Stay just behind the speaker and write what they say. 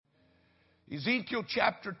Ezekiel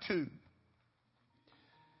chapter 2.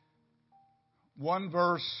 One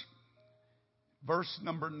verse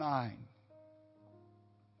number 9.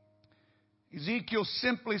 Ezekiel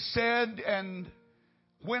simply said, "And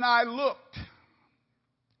when I looked,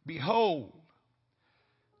 behold,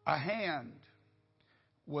 a hand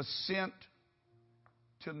was sent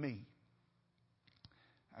to me."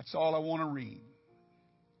 That's all I want to read.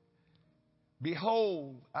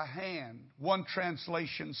 Behold, a hand. One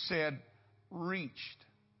translation said, reached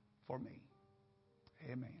for me.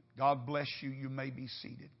 Amen. God bless you. You may be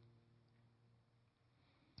seated.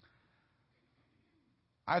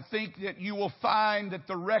 I think that you will find that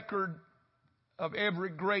the record of every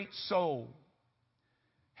great soul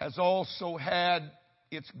has also had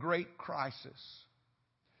its great crisis.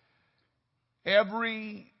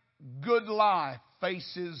 Every good life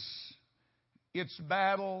faces its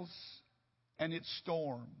battles and its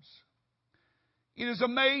storms. It is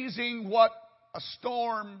amazing what a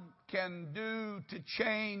storm can do to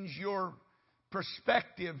change your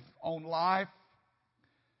perspective on life.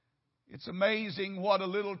 It's amazing what a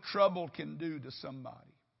little trouble can do to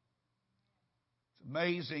somebody. It's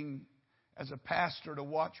amazing as a pastor to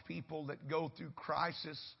watch people that go through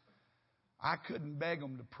crisis. I couldn't beg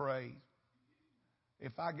them to pray.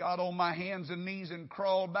 If I got on my hands and knees and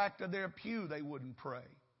crawled back to their pew, they wouldn't pray.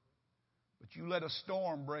 But you let a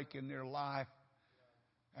storm break in their life,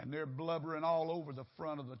 and they're blubbering all over the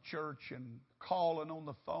front of the church and calling on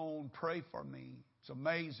the phone, "Pray for me." It's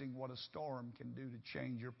amazing what a storm can do to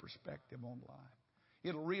change your perspective on life.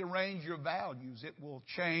 It'll rearrange your values. It will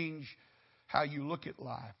change how you look at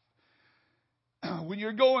life. When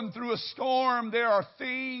you're going through a storm, there are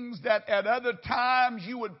things that at other times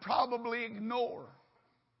you would probably ignore.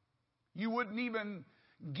 You wouldn't even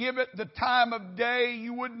give it the time of day.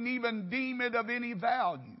 You wouldn't even deem it of any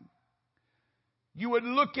value. You would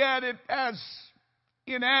look at it as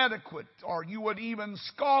inadequate, or you would even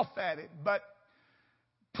scoff at it. But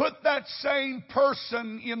put that same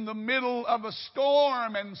person in the middle of a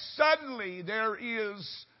storm, and suddenly there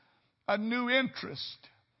is a new interest.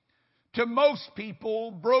 To most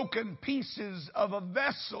people, broken pieces of a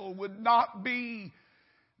vessel would not be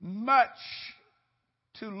much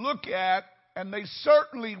to look at, and they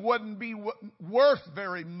certainly wouldn't be worth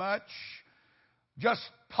very much.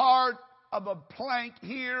 Just part of a plank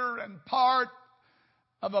here and part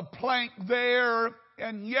of a plank there.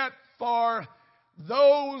 And yet for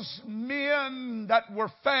those men that were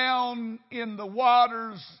found in the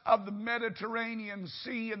waters of the Mediterranean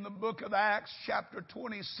Sea in the book of Acts chapter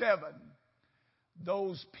 27,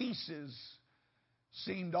 those pieces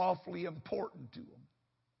seemed awfully important to them.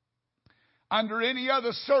 Under any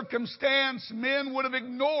other circumstance, men would have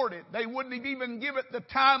ignored it. They wouldn't have even given it the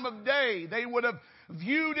time of day. They would have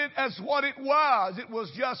viewed it as what it was. It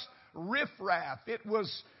was just riffraff. It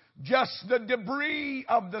was just the debris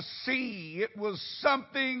of the sea. It was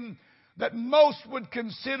something that most would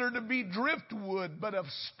consider to be driftwood. But a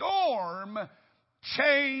storm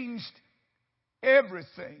changed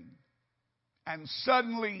everything. And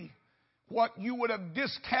suddenly, what you would have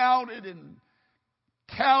discounted and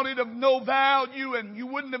counted of no value, and you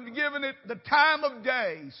wouldn't have given it the time of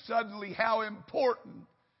day, suddenly how important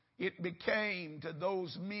it became to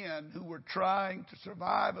those men who were trying to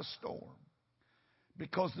survive a storm.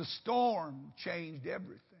 Because the storm changed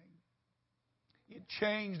everything. It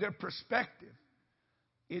changed their perspective.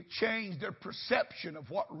 It changed their perception of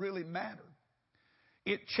what really mattered.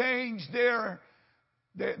 It changed their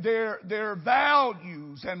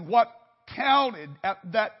values and what counted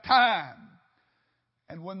at that time.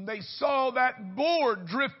 And when they saw that board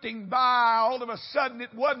drifting by, all of a sudden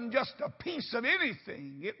it wasn't just a piece of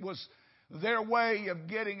anything. It was their way of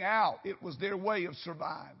getting out. It was their way of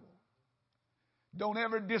survival. Don't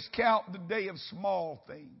ever discount the day of small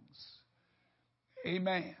things.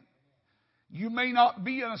 Amen. You may not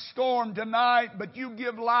be in a storm tonight, but you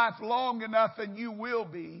give life long enough and you will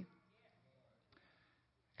be.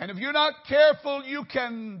 And if you're not careful, you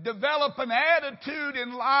can develop an attitude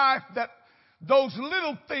in life that those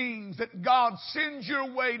little things that God sends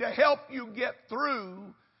your way to help you get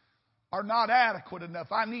through are not adequate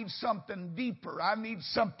enough. I need something deeper. I need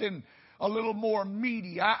something a little more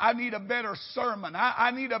meaty. I need a better sermon.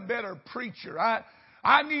 I need a better preacher.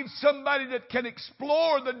 I need somebody that can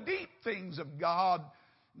explore the deep things of God.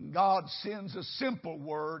 God sends a simple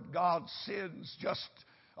word. God sends just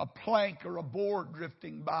a plank or a board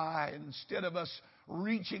drifting by. And instead of us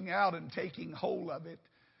reaching out and taking hold of it,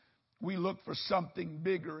 we look for something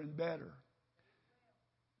bigger and better.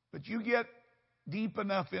 But you get deep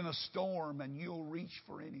enough in a storm and you'll reach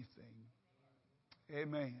for anything.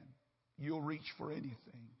 Amen. You'll reach for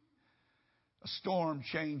anything. A storm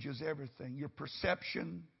changes everything. Your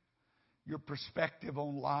perception, your perspective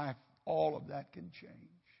on life, all of that can change.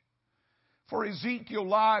 For Ezekiel,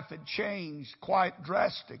 life had changed quite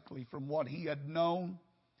drastically from what he had known.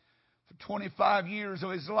 For 25 years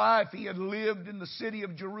of his life, he had lived in the city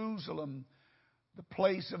of Jerusalem, the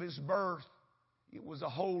place of his birth. It was a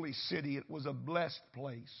holy city. It was a blessed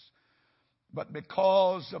place. But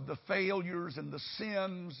because of the failures and the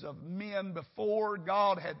sins of men before,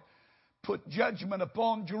 God had put judgment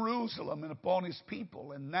upon Jerusalem and upon his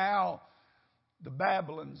people. And now the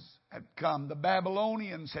Babylons had come. The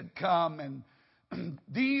Babylonians had come, and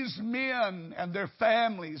these men and their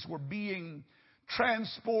families were being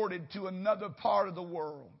transported to another part of the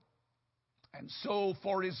world. And so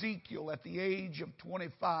for Ezekiel, at the age of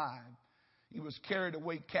 25, he was carried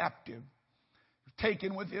away captive,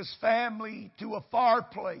 taken with his family to a far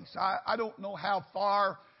place. I don't know how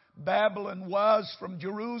far Babylon was from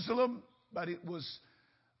Jerusalem, but it was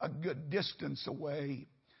a good distance away.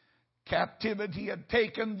 Captivity had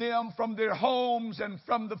taken them from their homes and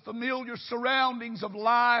from the familiar surroundings of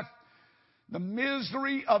life. The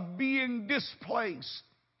misery of being displaced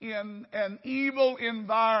in an evil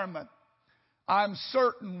environment, I'm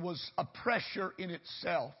certain, was a pressure in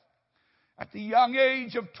itself. At the young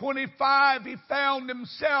age of 25, he found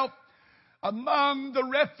himself among the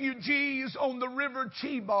refugees on the river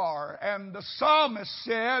Chebar. And the psalmist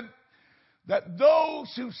said that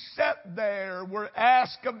those who sat there were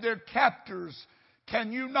asked of their captors,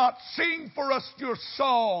 "Can you not sing for us your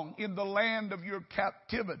song in the land of your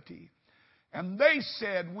captivity?" And they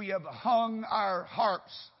said, "We have hung our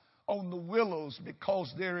harps on the willows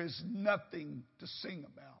because there is nothing to sing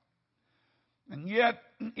about." And yet,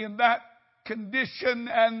 in that condition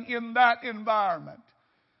and in that environment,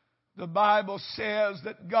 the Bible says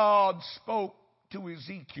that God spoke to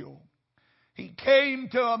Ezekiel. He came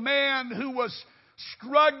to a man who was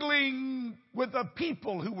struggling with a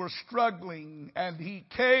people who were struggling, and he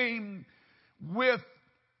came with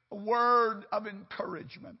a word of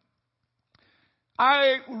encouragement.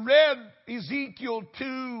 I read Ezekiel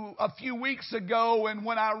 2 a few weeks ago, and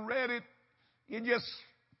when I read it, it just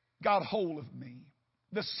got hold of me.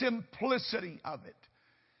 The simplicity of it,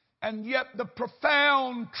 and yet the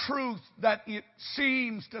profound truth that it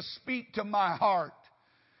seems to speak to my heart.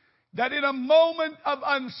 That in a moment of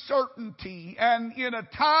uncertainty and in a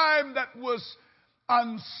time that was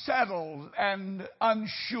unsettled and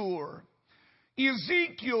unsure,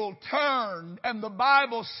 Ezekiel turned, and the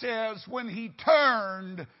Bible says when he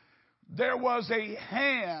turned, there was a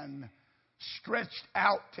hand stretched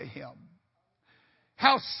out to him.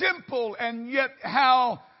 How simple and yet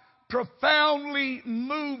how profoundly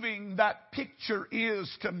moving that picture is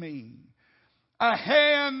to me. A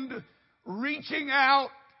hand reaching out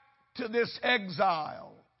to this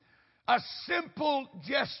exile. A simple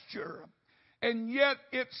gesture, and yet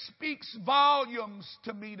it speaks volumes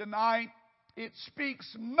to me tonight. It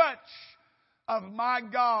speaks much of my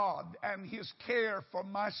God and His care for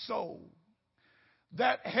my soul.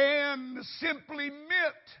 That hand simply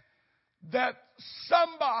meant that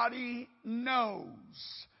somebody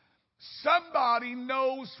knows. Somebody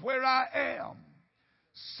knows where I am.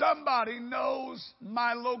 Somebody knows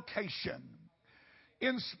my location.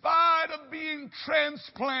 In spite of being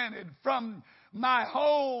transplanted from my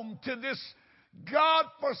home to this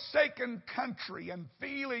God-forsaken country and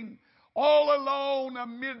feeling all alone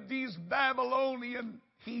amid these Babylonian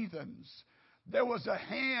heathens, there was a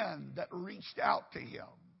hand that reached out to him.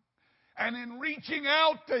 And in reaching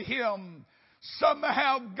out to him,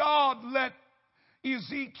 somehow God let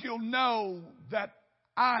Ezekiel know that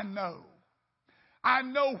I know. I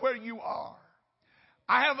know where you are.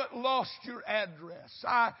 I haven't lost your address.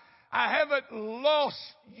 I haven't lost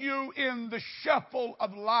you in the shuffle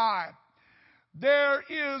of life. There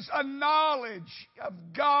is a knowledge of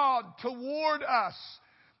God toward us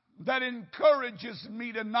that encourages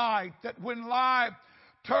me tonight, that when life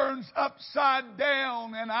turns upside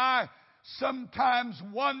down and I sometimes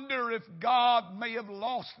wonder if God may have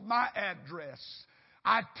lost my address,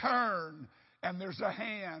 I turn and there's a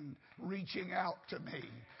hand reaching out to me.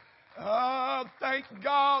 Oh, thank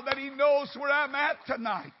God that He knows where I'm at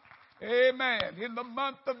tonight. Amen. In the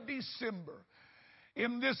month of December,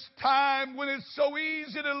 in this time when it's so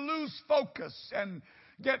easy to lose focus and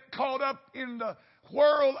get caught up in the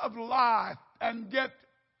whirl of life and get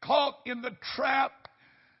caught in the trap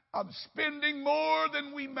of spending more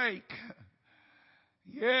than we make.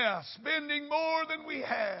 Yeah, spending more than we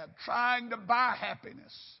have, trying to buy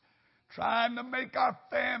happiness, trying to make our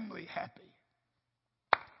family happy.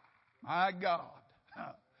 My God.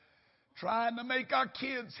 Trying to make our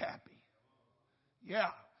kids happy. Yeah.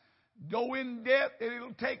 go in debt that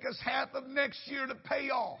it'll take us half of next year to pay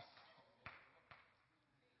off.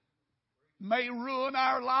 May ruin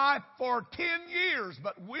our life for 10 years,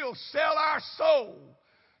 but we'll sell our soul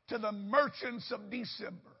to the merchants of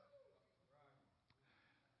December.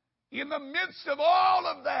 In the midst of all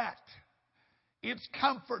of that, it's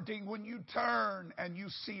comforting when you turn and you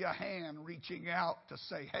see a hand reaching out to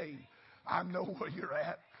say, hey, I know where you're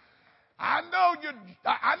at. I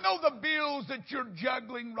know the bills that you're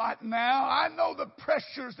juggling right now. I know the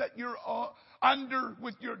pressures that you're under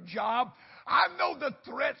with your job. I know the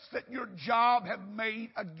threats that your job have made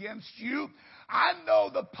against you. I know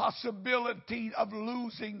the possibility of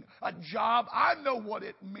losing a job. I know what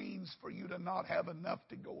it means for you to not have enough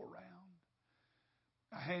to go around.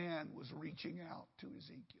 A hand was reaching out to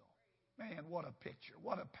Ezekiel. Man, what a picture.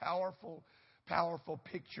 What a powerful, powerful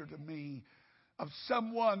picture to me of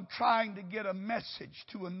someone trying to get a message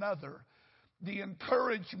to another. The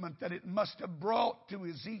encouragement that it must have brought to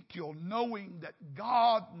Ezekiel, knowing that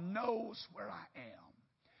God knows where I am.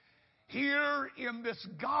 Here in this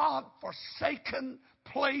God-forsaken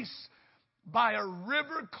place by a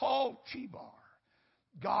river called Chebar,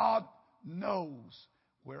 God knows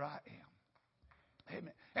where I am.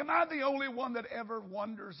 Amen. Am I the only one that ever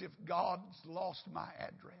wonders if God's lost my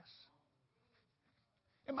address?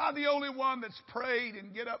 Am I the only one that's prayed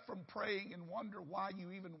and get up from praying and wonder why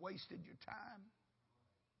you even wasted your time?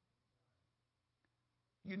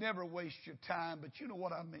 You never waste your time, but you know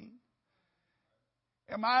what I mean.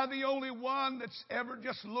 Am I the only one that's ever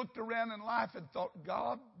just looked around in life and thought,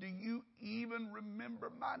 God, do you even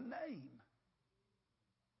remember my name?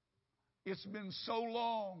 It's been so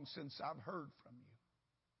long since I've heard from you.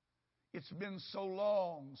 It's been so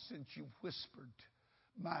long since you've whispered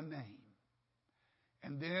my name.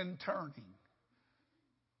 And then turning,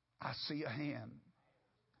 I see a hand.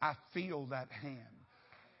 I feel that hand.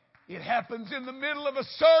 It happens in the middle of a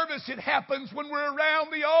service. It happens when we're around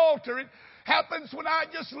the altar. It happens when I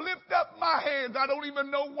just lift up my hands. I don't even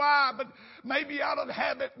know why, but maybe out of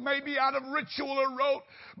habit, maybe out of ritual or rote,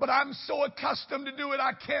 but I'm so accustomed to do it,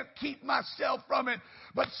 I can't keep myself from it.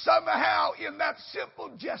 But somehow, in that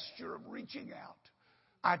simple gesture of reaching out,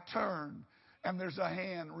 I turn, and there's a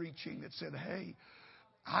hand reaching that said, hey,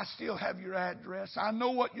 I still have your address. I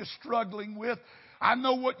know what you're struggling with. I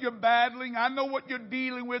know what you're battling. I know what you're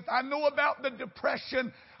dealing with. I know about the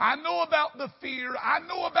depression. I know about the fear. I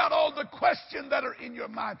know about all the questions that are in your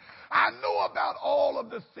mind. I know about all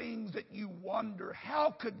of the things that you wonder.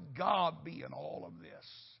 How could God be in all of this?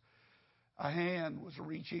 A hand was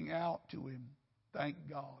reaching out to him. Thank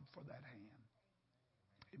God for that hand.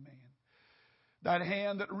 Amen. That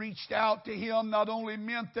hand that reached out to him not only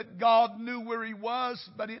meant that God knew where he was,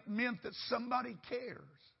 but it meant that somebody cares.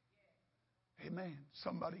 Amen.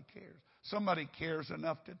 Somebody cares. Somebody cares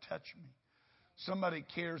enough to touch me. Somebody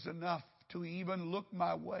cares enough to even look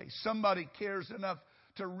my way. Somebody cares enough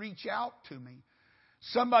to reach out to me.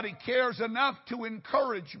 Somebody cares enough to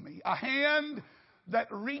encourage me. A hand that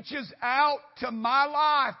reaches out to my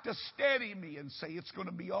life to steady me and say it's going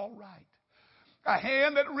to be all right. A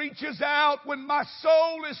hand that reaches out when my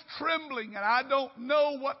soul is trembling and I don't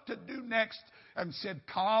know what to do next and said,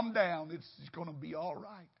 calm down, it's going to be all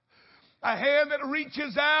right. A hand that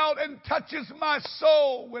reaches out and touches my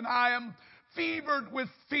soul when I am fevered with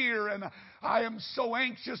fear and I am so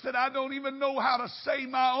anxious that I don't even know how to say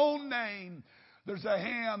my own name. There's a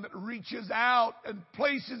hand that reaches out and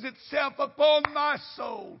places itself upon my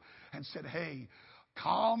soul and said, hey,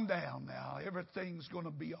 calm down now. Everything's going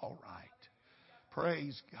to be all right.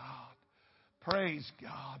 Praise God. Praise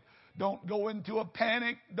God. Don't go into a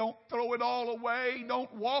panic. Don't throw it all away.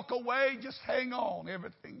 Don't walk away. Just hang on.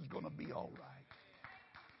 Everything's going to be all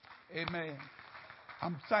right. Amen.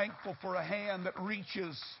 I'm thankful for a hand that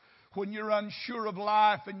reaches when you're unsure of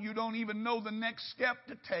life and you don't even know the next step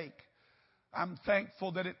to take. I'm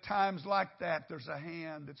thankful that at times like that, there's a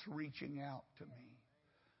hand that's reaching out to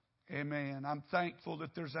me. Amen. I'm thankful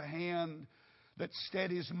that there's a hand that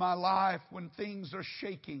steadies my life when things are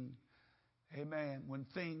shaking. Amen. When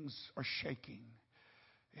things are shaking.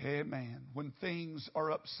 Amen. When things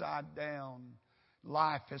are upside down,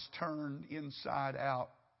 life has turned inside out.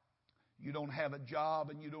 You don't have a job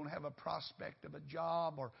and you don't have a prospect of a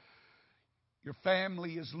job, or your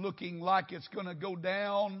family is looking like it's going to go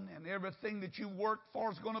down and everything that you worked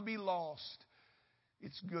for is going to be lost.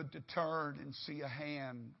 It's good to turn and see a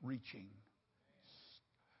hand reaching.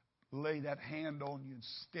 Lay that hand on you and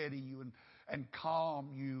steady you and calm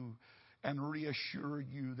you and reassure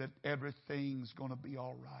you that everything's going to be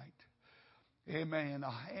all right. Amen.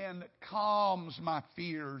 A hand that calms my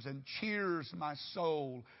fears and cheers my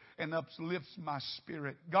soul and uplifts my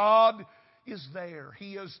spirit. God is there.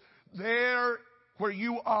 He is there where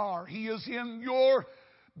you are. He is in your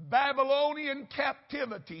Babylonian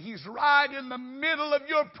captivity. He's right in the middle of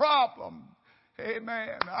your problem.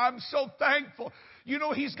 Amen. I'm so thankful. You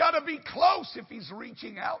know, He's got to be close if He's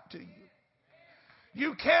reaching out to you.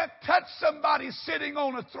 You can't touch somebody sitting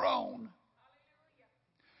on a throne.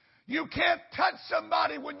 You can't touch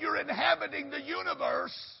somebody when you're inhabiting the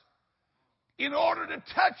universe. In order to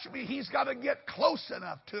touch me, He's got to get close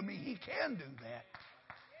enough to me. He can do that.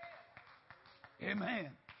 Amen.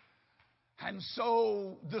 And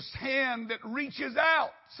so this hand that reaches out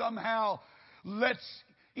somehow lets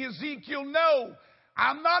Ezekiel know,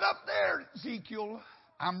 I'm not up there, Ezekiel.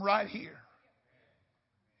 I'm right here.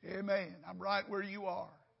 Amen. I'm right where you are.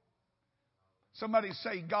 Somebody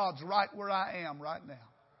say, God's right where I am right now.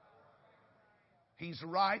 He's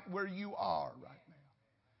right where you are right now.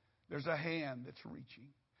 There's a hand that's reaching.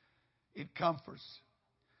 It comforts.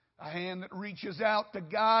 A hand that reaches out to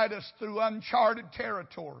guide us through uncharted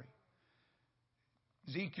territory.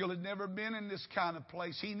 Ezekiel had never been in this kind of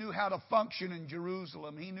place. He knew how to function in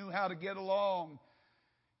Jerusalem. He knew how to get along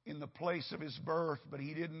in the place of his birth, but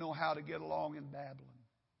he didn't know how to get along in Babylon.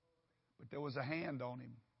 But there was a hand on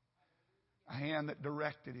him. A hand that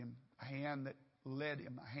directed him. A hand that led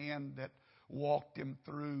him. A hand that walked him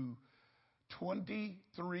through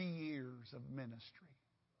 23 years of ministry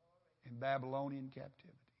in Babylonian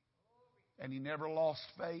captivity. And he never lost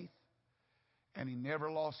faith. And he never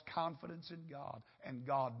lost confidence in God. And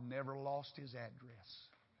God never lost His address.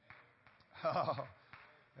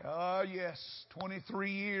 Oh, yes.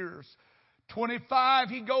 23 years. 25,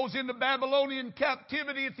 he goes into Babylonian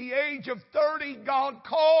captivity. At the age of 30, God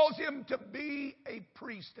calls him to be a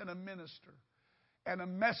priest and a minister and a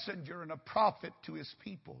messenger and a prophet to His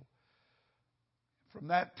people. From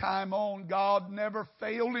that time on, God never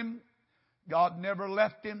failed him. God never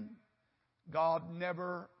left him. God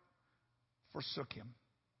never forsook him.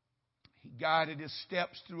 He guided his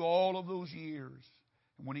steps through all of those years.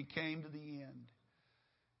 And when he came to the end,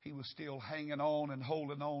 he was still hanging on and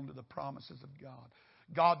holding on to the promises of God.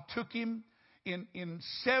 God took him in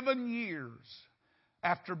 7 years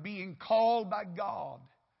after being called by God.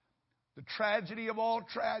 The tragedy of all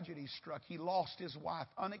tragedies struck. He lost his wife,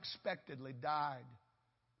 unexpectedly died.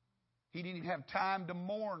 He didn't even have time to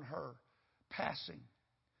mourn her passing.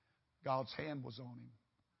 God's hand was on him.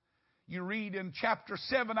 You read in chapter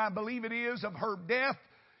 7, I believe it is, of her death.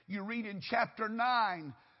 You read in chapter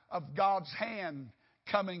 9 of God's hand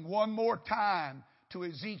coming one more time to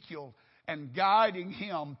Ezekiel and guiding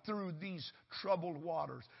him through these troubled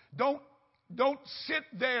waters. Don't sit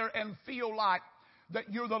there and feel like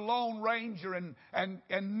that you're the Lone Ranger and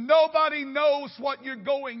nobody knows what you're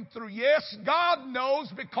going through. Yes, God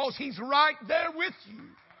knows because He's right there with you.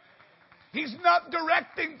 He's not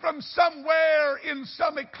directing from somewhere in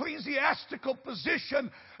some ecclesiastical position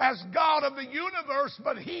as God of the universe,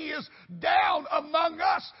 but He is down among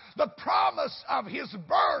us. The promise of His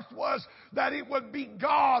birth was that it would be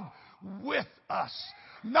God with us,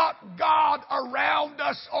 not God around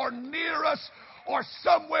us or near us or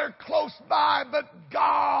somewhere close by, but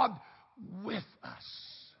God with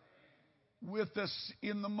us. With us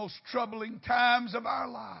in the most troubling times of our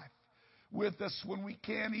life. With us when we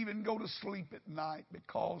can't even go to sleep at night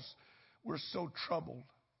because we're so troubled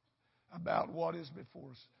about what is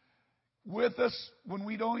before us. With us when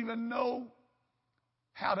we don't even know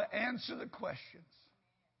how to answer the questions.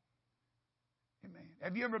 Amen.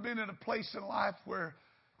 Have you ever been in a place in life where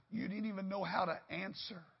you didn't even know how to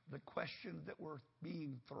answer the questions that were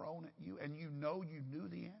being thrown at you and you knew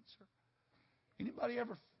the answer? Anybody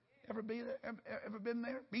ever be there? Ever been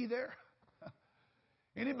there? Be there?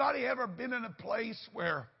 Anybody ever been in a place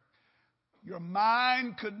where your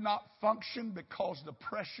mind could not function because the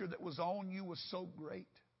pressure that was on you was so great?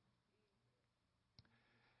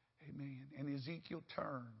 Amen. And Ezekiel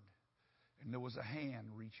turned, and there was a hand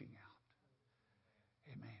reaching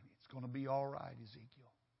out. Amen. It's going to be all right,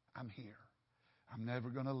 Ezekiel. I'm here. I'm never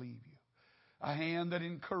going to leave you. A hand that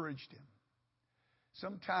encouraged him.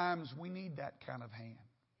 Sometimes we need that kind of hand.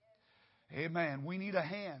 Amen. We need a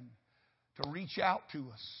hand to reach out to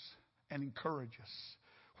us and encourage us.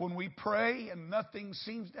 When we pray and nothing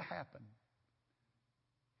seems to happen.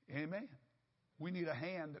 Amen. We need a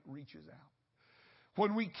hand that reaches out.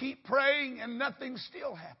 When we keep praying and nothing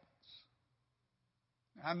still happens.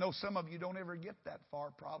 I know some of you don't ever get that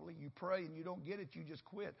far probably. You pray and you don't get it, you just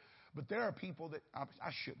quit. But there are people that,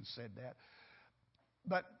 I shouldn't have said that.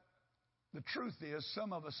 But the truth is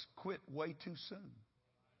some of us quit way too soon.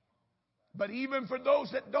 But even for those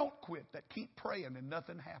that don't quit, that keep praying and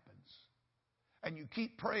nothing happens, And you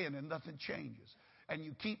keep praying and nothing changes. And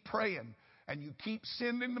you keep praying and you keep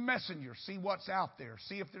sending the messenger. See what's out there.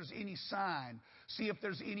 See if there's any sign. See if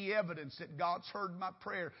there's any evidence that God's heard my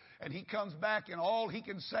prayer. And he comes back and all he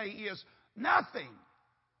can say is nothing.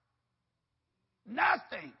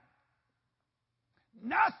 Nothing.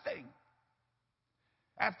 Nothing.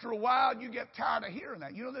 After a while, you get tired of hearing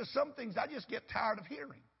that. You know, there's some things I just get tired of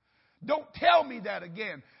hearing. Don't tell me that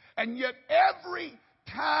again. And yet every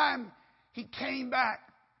time he came back,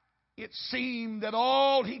 it seemed that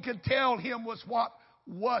all he could tell him was what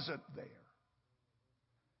wasn't there.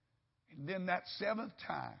 And then that seventh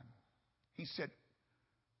time, he said,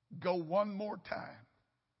 go one more time.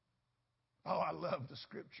 Oh, I love the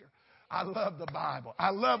scripture. I love the Bible. I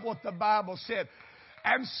love what the Bible said.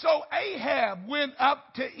 And so Ahab went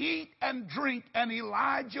up to eat and drink, and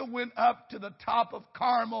Elijah went up to the top of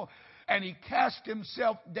Carmel, and he cast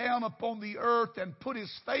himself down upon the earth and put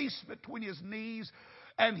his face between his knees.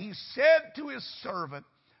 And he said to his servant,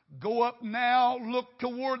 go up now, look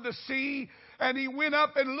toward the sea. And he went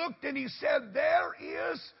up and looked, and he said, there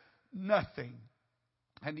is nothing.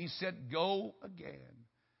 And he said, go again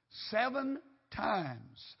 7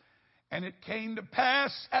 times. And it came to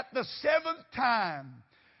pass at the 7th time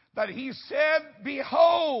that he said,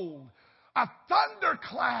 behold, a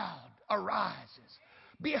thundercloud arises.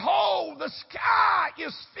 Behold, the sky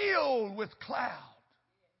is filled with cloud.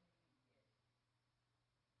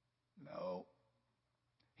 No.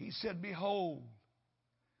 He said, behold,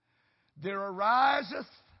 there ariseth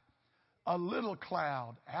a little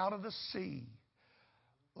cloud out of the sea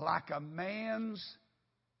like a man's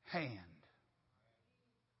hand.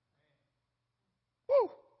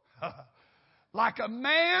 Woo! Like a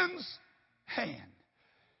man's hand.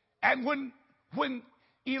 And when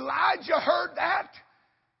Elijah heard that,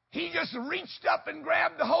 he just reached up and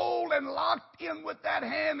grabbed the hold and locked in with that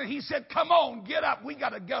hand. And he said, come on, get up. We got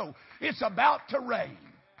to go. It's about to rain.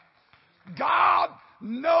 God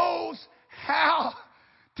knows how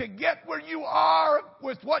to get where you are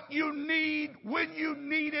with what you need, when you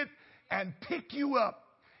need it, and pick you up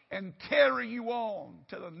and carry you on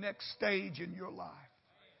to the next stage in your life.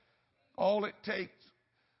 All it takes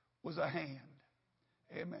was a hand.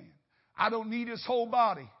 Amen. I don't need his whole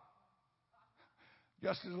body.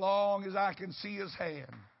 Just as long as I can see his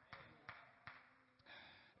hand.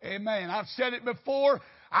 Amen. I've said it before.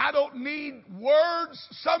 I don't need words.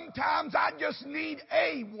 Sometimes I just need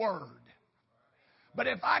a word. But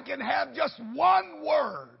if I can have just one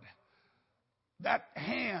word, that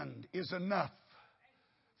hand is enough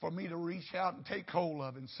for me to reach out and take hold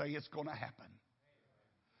of and say it's going to happen.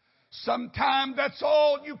 Sometimes that's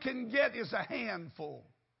all you can get is a handful.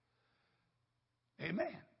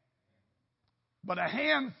 Amen. But a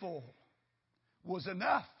handful was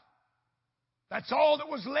enough. That's all that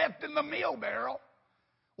was left in the meal barrel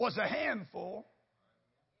was a handful.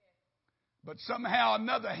 But somehow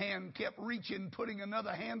another hand kept reaching, putting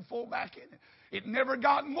another handful back in it. It never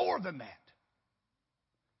got more than that.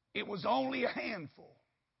 It was only a handful.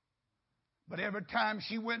 But every time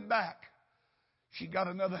she went back, she got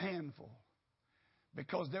another handful.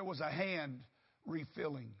 Because there was a hand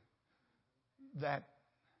refilling that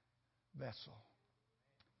vessel.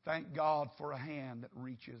 Thank God for a hand that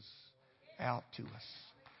reaches out to us.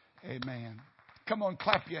 Amen. Come on,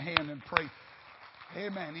 clap your hand and pray.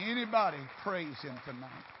 Amen. Anybody praise him tonight?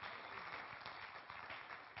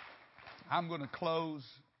 I'm going to close.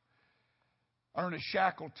 Ernest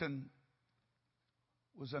Shackleton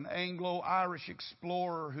was an Anglo-Irish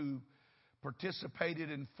explorer who participated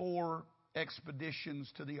in 4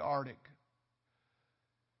 expeditions to the Arctic,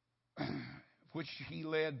 which he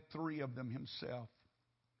led 3 of them himself.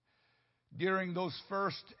 During those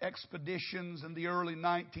first expeditions in the early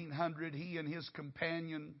 1900s, he and his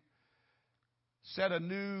companion set a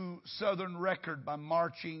new southern record by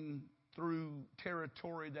marching through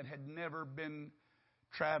territory that had never been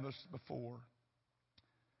traversed before.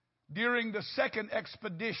 During the second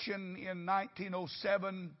expedition in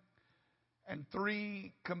 1907, and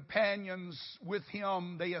 3 companions with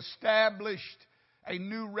him, they established a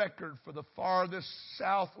new record for the farthest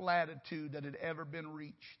south latitude that had ever been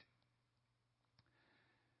reached.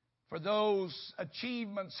 For those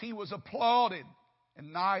achievements, he was applauded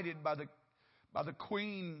and knighted by the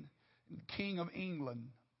Queen and King of England.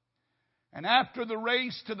 And after the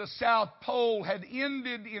race to the South Pole had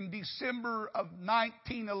ended in December of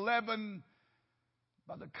 1911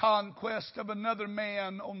 by the conquest of another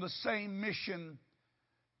man on the same mission,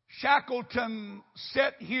 Shackleton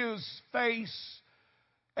set his face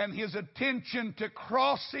and his attention to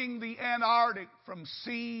crossing the Antarctic from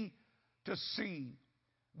sea to sea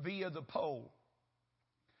via the pole.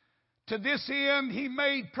 To this end, he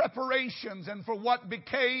made preparations, and for what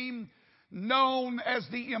became known as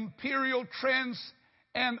the Imperial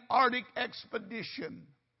Trans-Antarctic Expedition,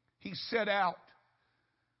 he set out.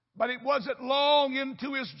 But it wasn't long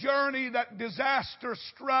into his journey that disaster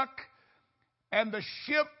struck, and the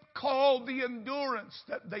ship called the Endurance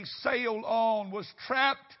that they sailed on was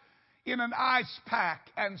trapped in an ice pack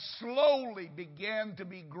and slowly began to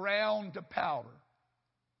be ground to powder.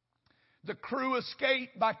 The crew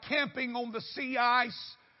escaped by camping on the sea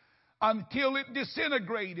ice until it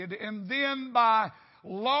disintegrated, and then by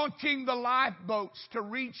launching the lifeboats to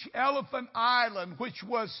reach Elephant Island, which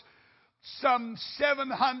was some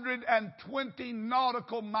 720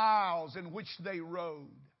 nautical miles in which they rode.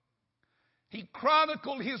 He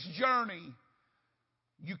chronicled his journey.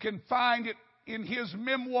 You can find it in his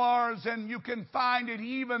memoirs, and you can find it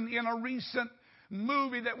even in a recent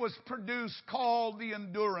movie that was produced called The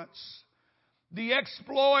Endurance. The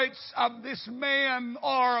exploits of this man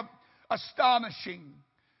are astonishing.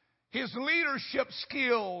 His leadership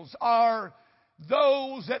skills are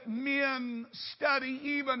those that men study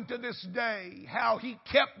even to this day, how he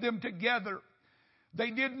kept them together.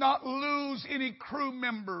 They did not lose any crew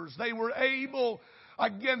members. They were able,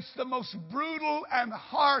 against the most brutal and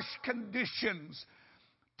harsh conditions,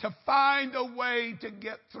 to find a way to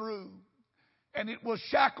get through. And it was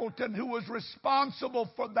Shackleton who was responsible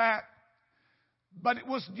for that. But it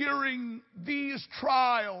was during these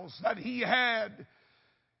trials that he had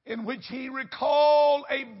in which he recalled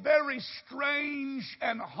a very strange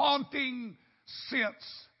and haunting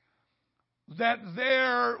sense that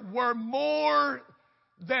there were more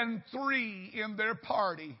than 3 in their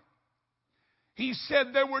party. He said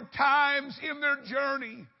there were times in their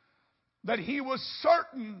journey that he was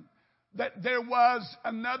certain that there was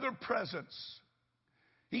another presence.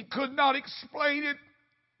 He could not explain it,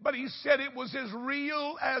 but he said it was as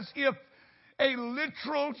real as if a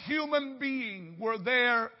literal human being were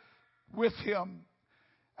there with him.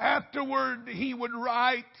 Afterward, he would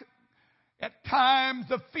write, at times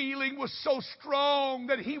the feeling was so strong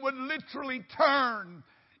that he would literally turn,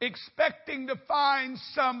 expecting to find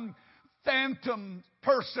some phantom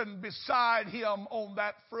person beside him on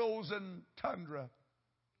that frozen tundra.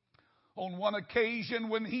 On one occasion,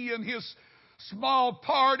 when he and his small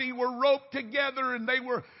party were roped together and they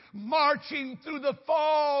were marching through the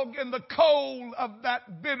fog and the cold of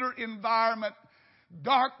that bitter environment,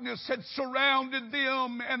 darkness had surrounded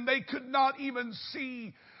them and they could not even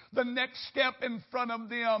see the next step in front of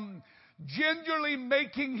them. Gingerly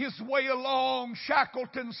making his way along,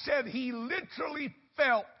 Shackleton said he literally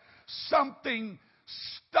felt something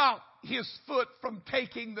stop his foot from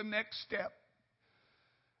taking the next step.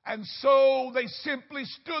 And so they simply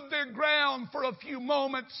stood their ground for a few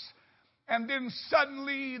moments, and then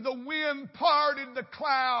suddenly the wind parted the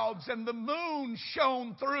clouds and the moon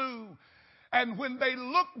shone through. And when they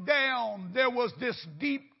looked down, there was this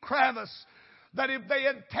deep crevice that if they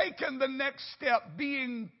had taken the next step,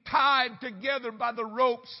 being tied together by the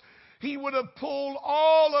ropes, he would have pulled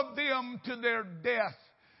all of them to their death.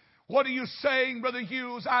 What are you saying, Brother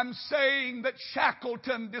Hughes? I'm saying that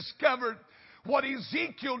Shackleton discovered what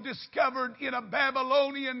Ezekiel discovered in a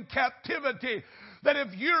Babylonian captivity, that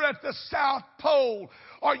if you're at the South Pole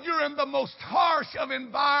or you're in the most harsh of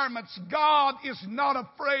environments, God is not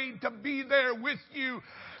afraid to be there with you,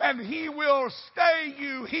 and He will stay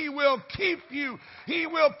you, He will keep you, He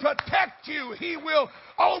will protect you, He will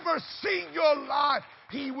oversee your life,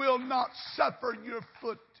 He will not suffer your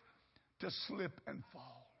foot to slip and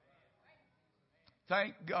fall.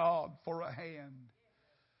 Thank God for a hand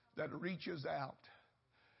that reaches out.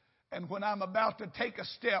 And when I'm about to take a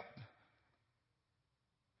step,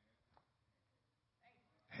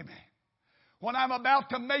 amen. When I'm about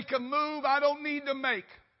to make a move I don't need to make.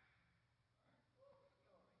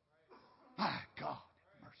 My God,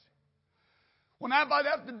 mercy. When I'm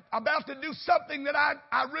about to do something that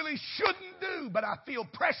I really shouldn't do, but I feel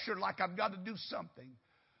pressure like I've got to do something.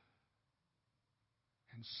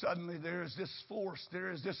 And suddenly there is this force,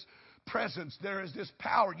 there is this presence, there is this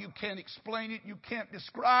power. You can't explain it, you can't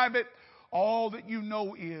describe it. All that you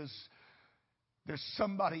know is there's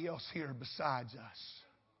somebody else here besides us.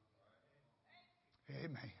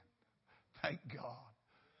 Amen. Thank God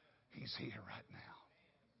He's here right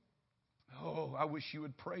now. Oh, I wish you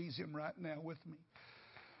would praise Him right now with me.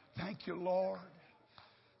 Thank you, Lord.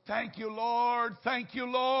 Thank you, Lord. Thank you,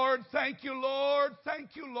 Lord. Thank you, Lord.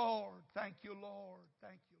 Thank you, Lord. Thank you, Lord.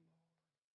 Thank you.